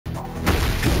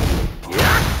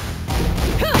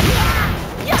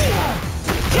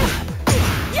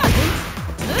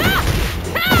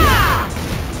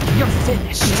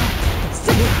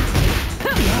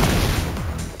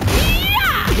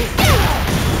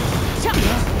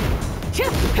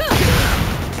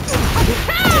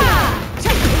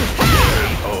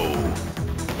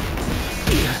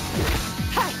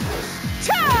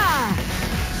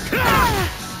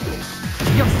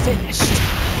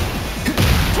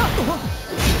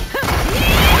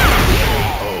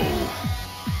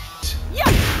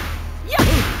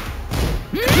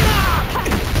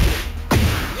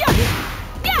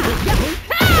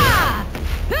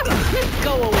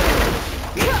Go away.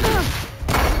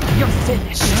 You're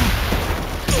finished.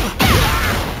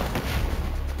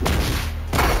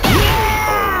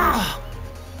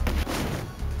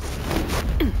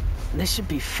 This should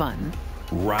be fun.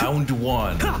 Round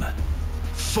 1.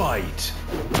 Fight.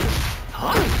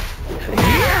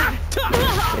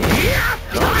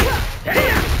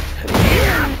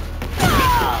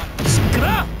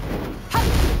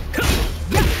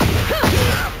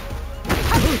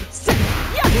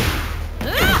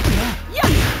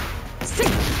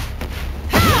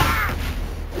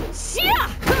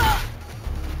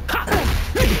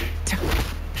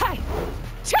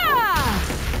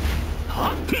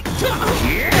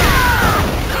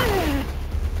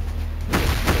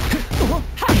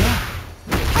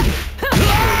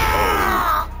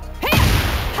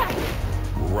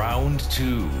 Round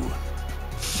 2.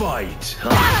 Fight.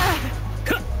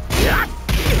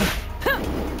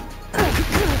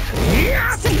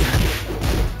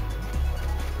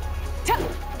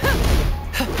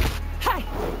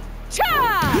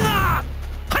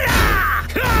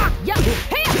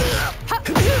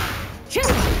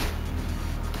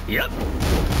 Yep.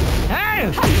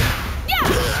 Hey!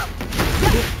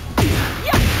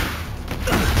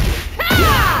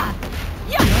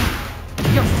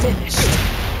 You're finished.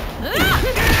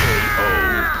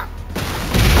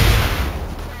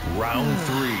 Round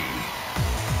 3.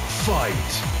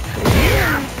 Fight.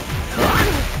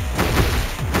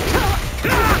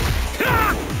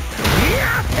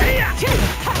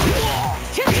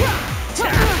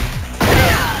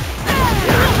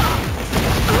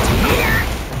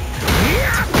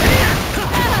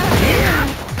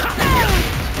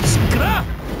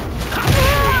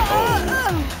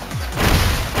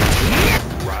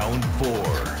 Round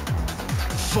 4.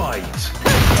 Fight.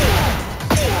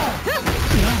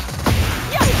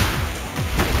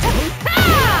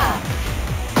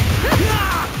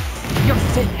 You're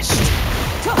finished.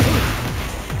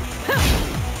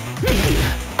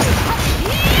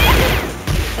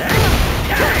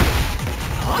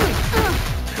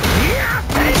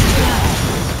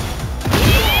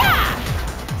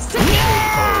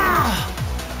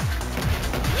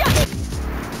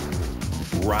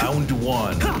 Round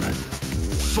 1.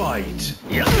 Fight.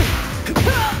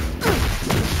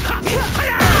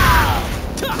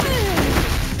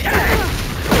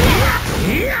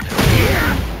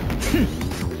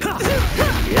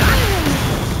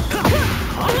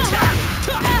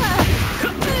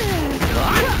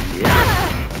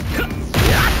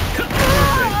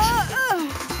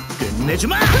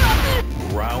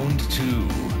 Round 2.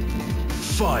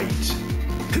 Fight.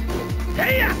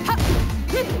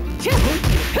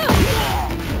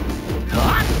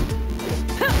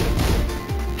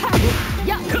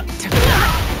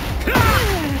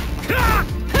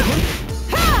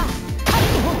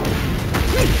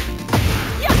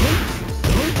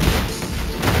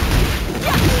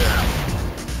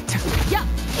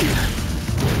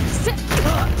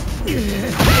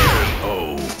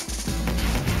 Oh.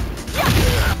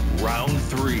 Round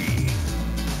 3.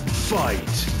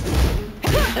 Fight.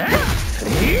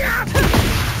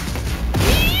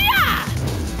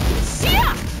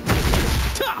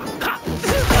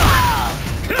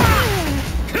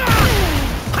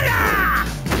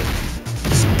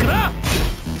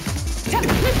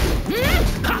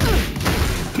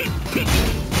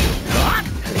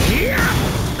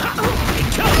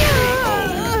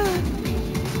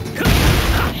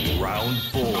 Round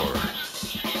 4.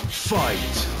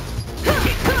 Fight.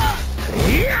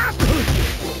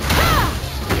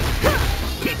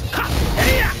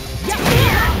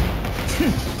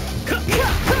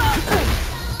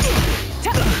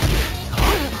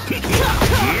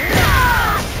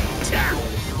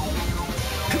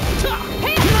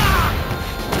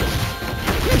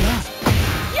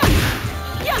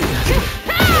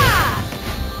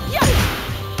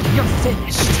 You're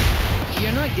finished.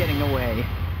 You're not getting away.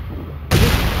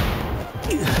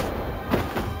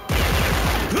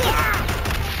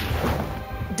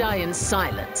 Die in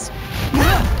silence.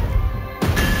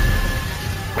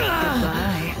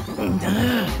 Goodbye.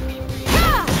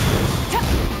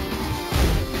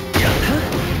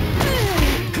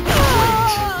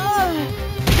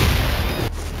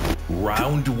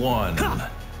 Round 1.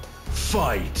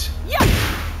 Fight.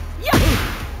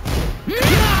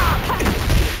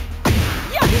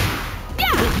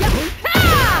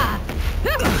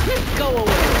 Go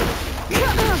away.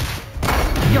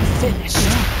 You're finished.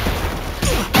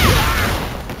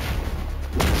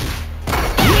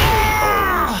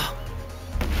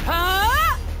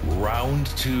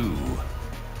 2.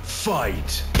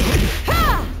 Fight!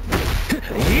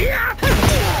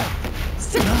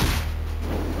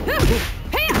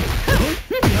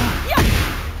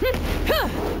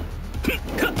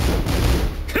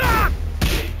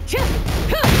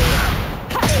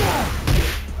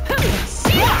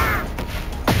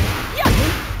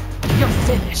 You're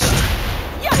finished.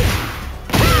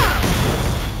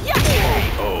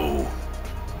 KO.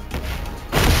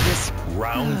 This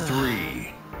Round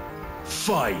 3.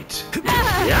 Fight!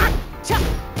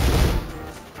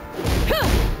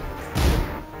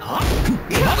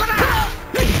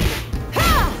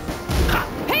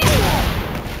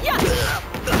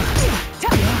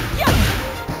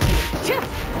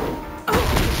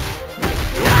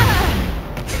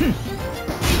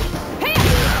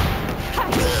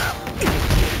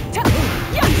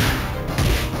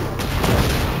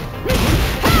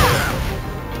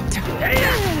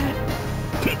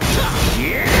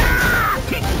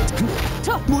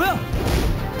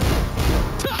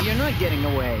 You're not getting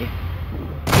away.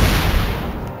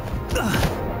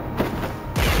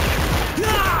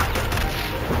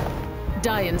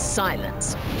 Die in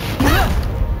silence.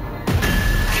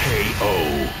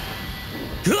 KO.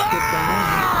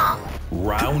 Goodbye.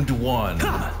 Round 1.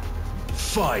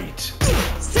 Fight!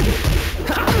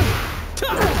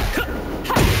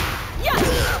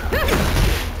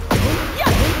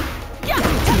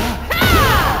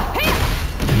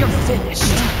 You're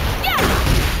finished.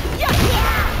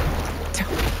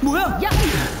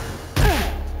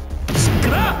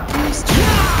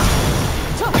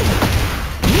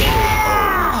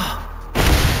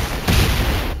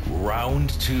 Round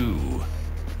 2.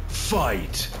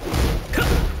 Fight!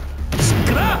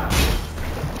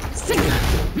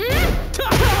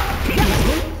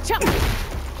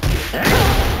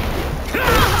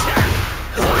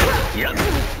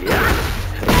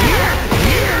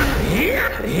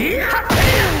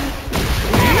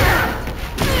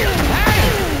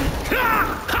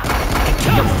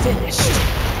 You're finished.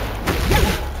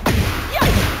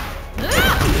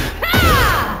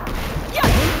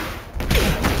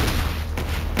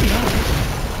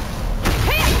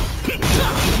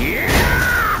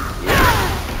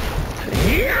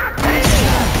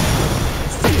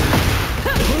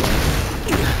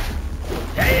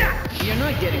 You're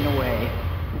not getting away.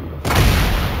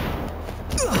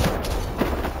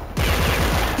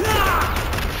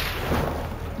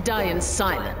 Die in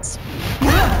silence.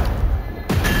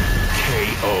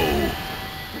 KO.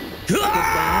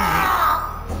 Goodbye.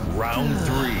 Round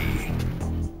 3.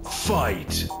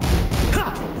 Fight!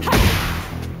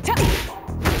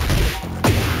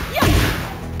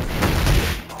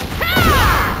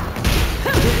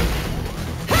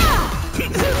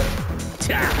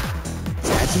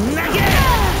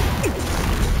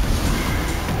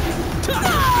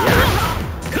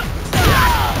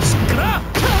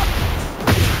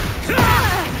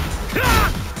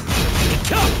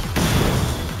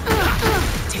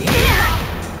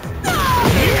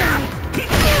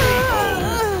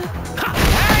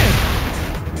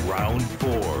 Round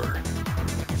 4.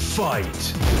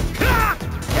 Fight!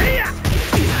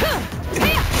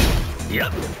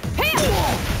 Yep.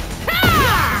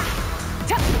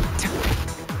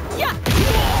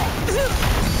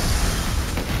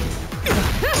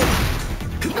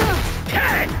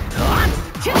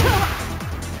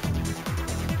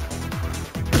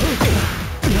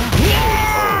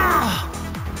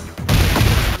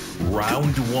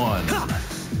 Round 1.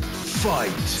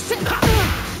 Fight!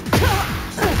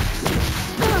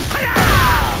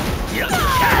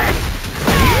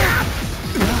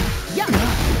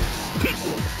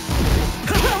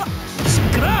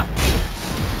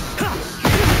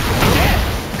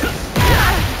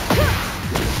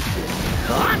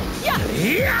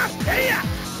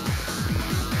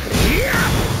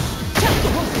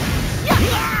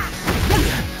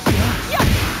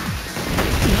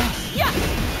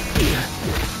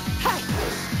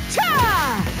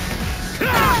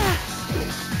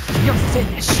 You're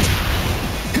finished.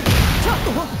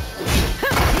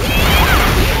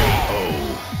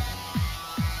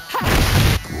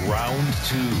 Round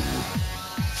 2.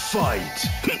 Fight!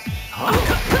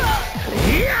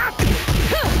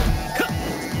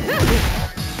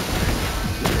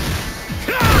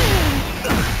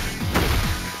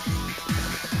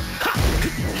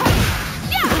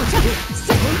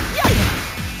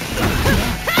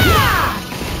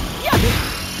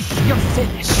 You're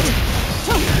finished.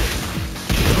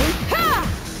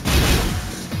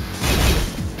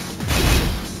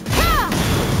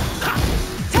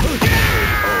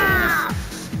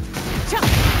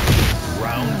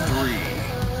 Round 3.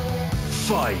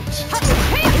 Fight!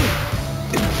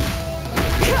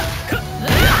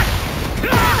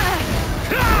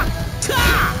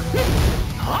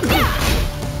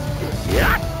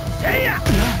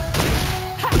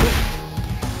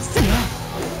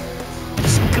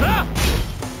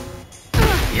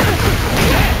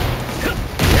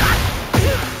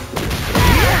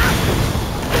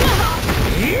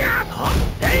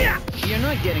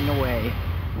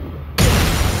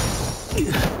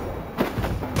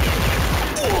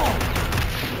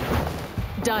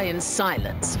 Die in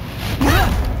silence.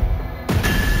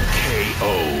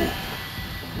 KO.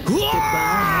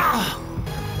 Goodbye.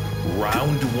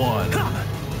 Round 1.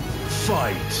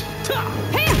 Fight.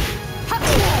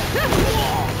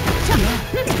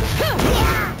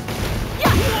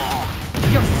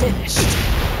 You're finished.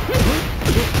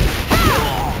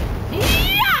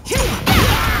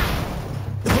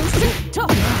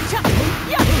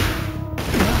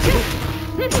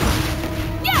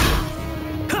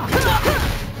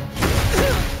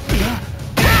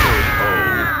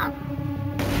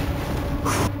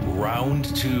 Round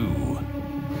 2.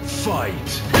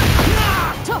 Fight.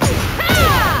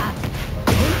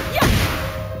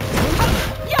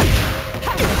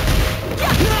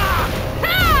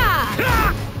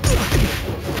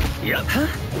 Yep.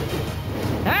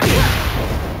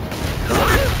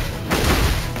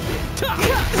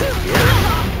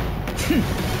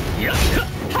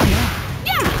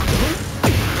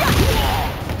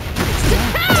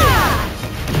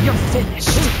 You're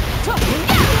finished.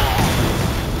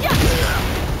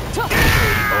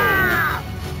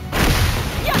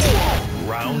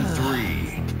 Round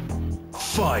 3.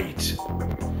 Fight.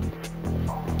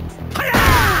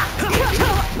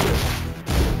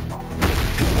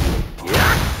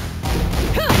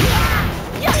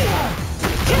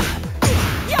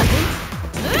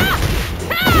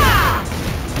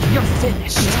 You're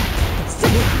finished.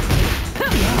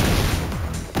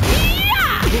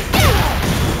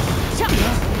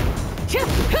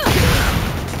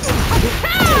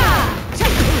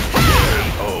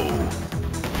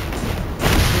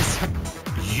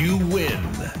 You win.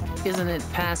 Isn't it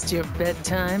past your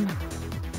bedtime?